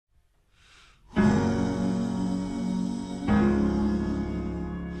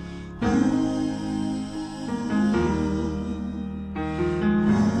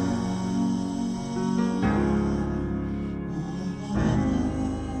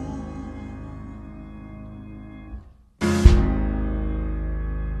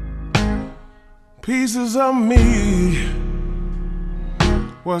Pieces of me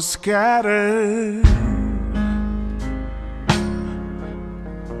were scattered,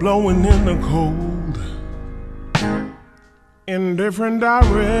 blowing in the cold in different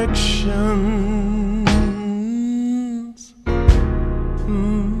directions.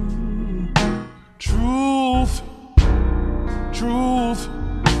 Truth, truth,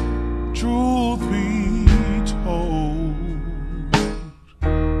 truth be told.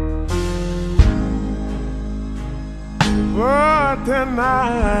 But then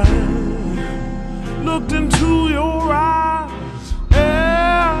I looked into your eyes,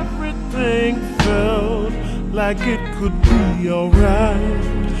 everything felt like it could be alright.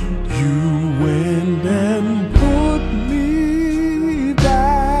 You went and put me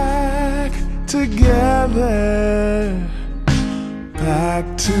back together,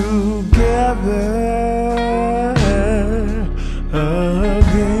 back together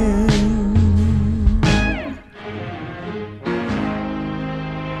again.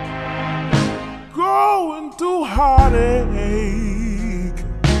 Going through heartache.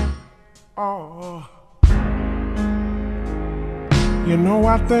 Oh, you know,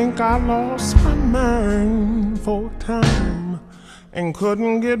 I think I lost my mind for a time and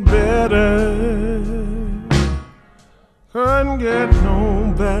couldn't get better. Couldn't get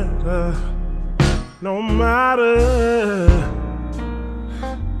no better, no matter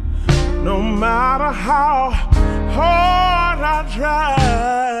how hard I tried.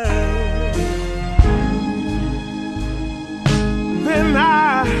 Then I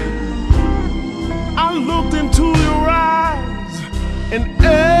looked into your eyes, and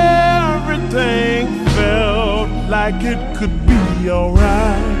everything felt like it could be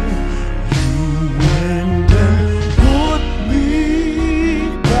alright. You went and put me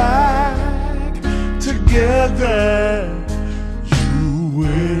back together. You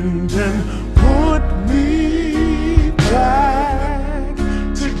went and put me back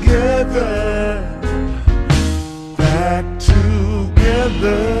together, back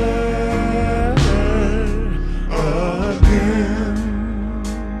together again.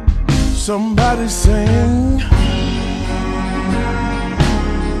 Somebody sing.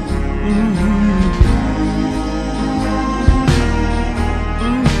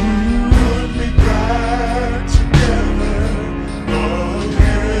 Put me back together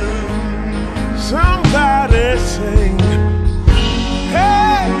again. Somebody sing.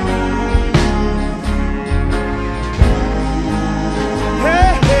 Hey,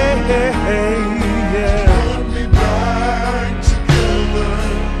 hey, hey, hey, hey, yeah. Put me back together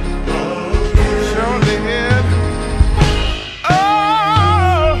again. Surely, yeah. Oh,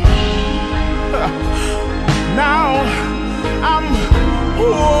 now I'm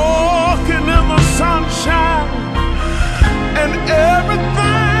walking in the sunshine, and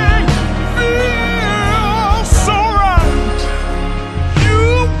everything feels so right. You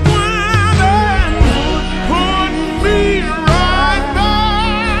went and put me right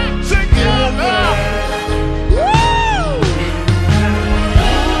back together. Woo!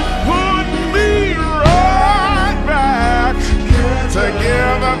 Put me right back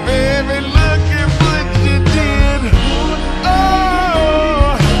together, baby. Look at what you did.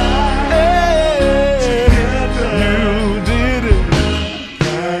 Oh, hey, you did it.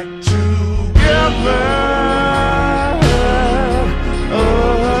 Back together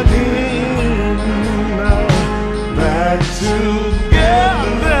again. Now, back together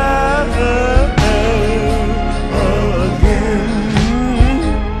again.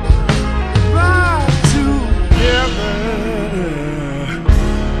 Back together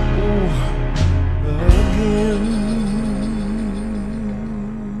again.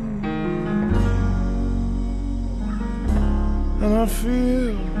 And I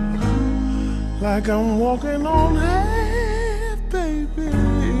feel like I'm walking on air, baby.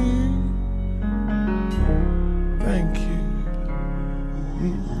 Thank you.